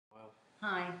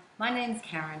Hi, my name's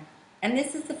Karen, and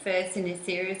this is the first in a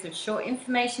series of short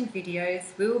information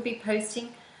videos we will be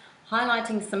posting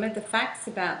highlighting some of the facts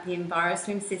about the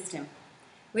Enviroswim system.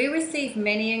 We receive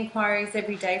many inquiries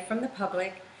every day from the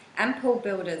public and pool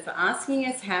builders asking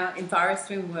us how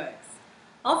Enviroswim works.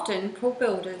 Often, pool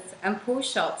builders and pool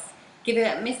shops give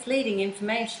out misleading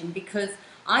information because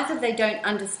either they don't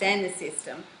understand the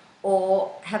system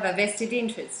or have a vested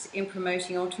interest in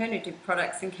promoting alternative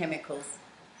products and chemicals.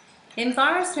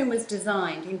 Enviroswim was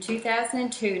designed in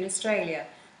 2002 in Australia,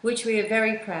 which we are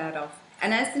very proud of,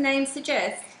 and as the name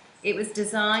suggests, it was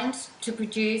designed to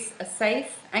produce a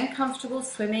safe and comfortable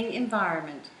swimming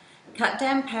environment, cut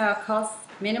down power costs,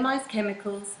 minimise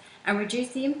chemicals, and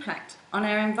reduce the impact on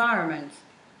our environment.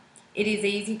 It is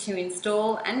easy to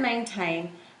install and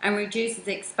maintain and reduces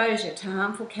exposure to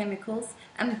harmful chemicals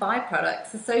and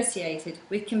byproducts associated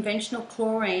with conventional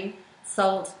chlorine,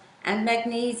 salt, and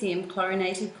magnesium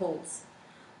chlorinated pools.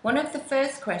 One of the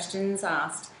first questions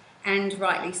asked, and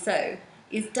rightly so,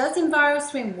 is does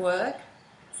Enviroswim work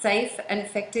safe and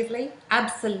effectively?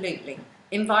 Absolutely.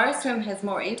 Enviroswim has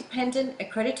more independent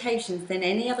accreditations than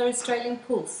any other Australian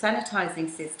pool sanitising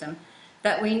system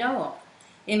that we know of.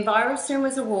 Enviroswim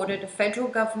was awarded a federal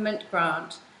government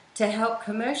grant to help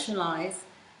commercialise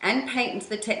and patent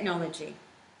the technology.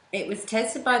 It was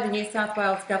tested by the New South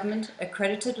Wales Government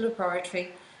accredited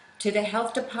laboratory to the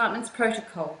Health Department's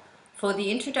protocol for the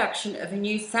introduction of a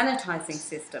new sanitising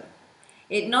system.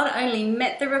 It not only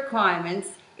met the requirements,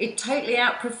 it totally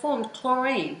outperformed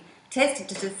chlorine, tested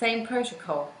to the same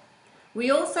protocol. We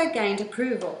also gained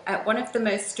approval at one of the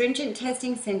most stringent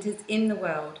testing centres in the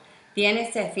world, the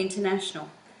NSF International,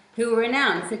 who are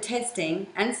renowned for testing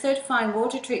and certifying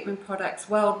water treatment products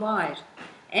worldwide.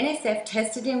 NSF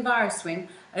tested Enviroswim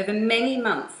over many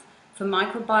months for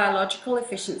microbiological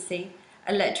efficiency,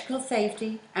 electrical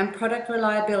safety and product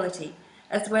reliability,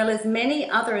 as well as many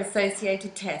other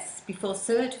associated tests before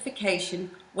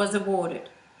certification was awarded.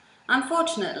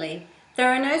 Unfortunately,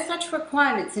 there are no such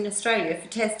requirements in Australia for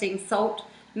testing salt,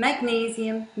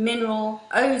 magnesium, mineral,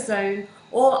 ozone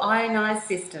or ionised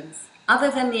systems, other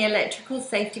than the electrical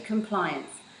safety compliance.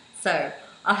 So,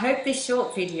 I hope this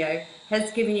short video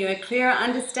has given you a clearer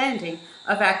understanding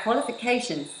of our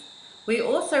qualifications. We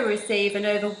also receive an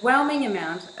overwhelming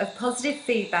amount of positive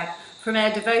feedback from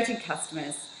our devoted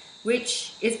customers,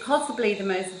 which is possibly the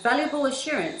most valuable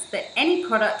assurance that any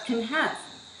product can have.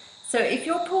 So if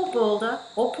your pool builder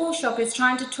or pool shop is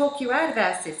trying to talk you out of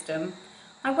our system,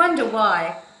 I wonder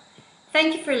why.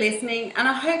 Thank you for listening, and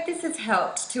I hope this has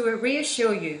helped to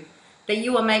reassure you that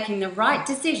you are making the right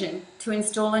decision to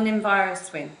install an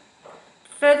Enviroswim.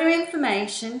 For further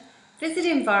information, visit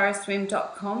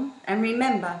enviroswim.com, and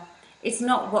remember, it's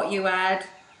not what you add,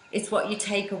 it's what you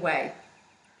take away.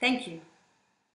 Thank you.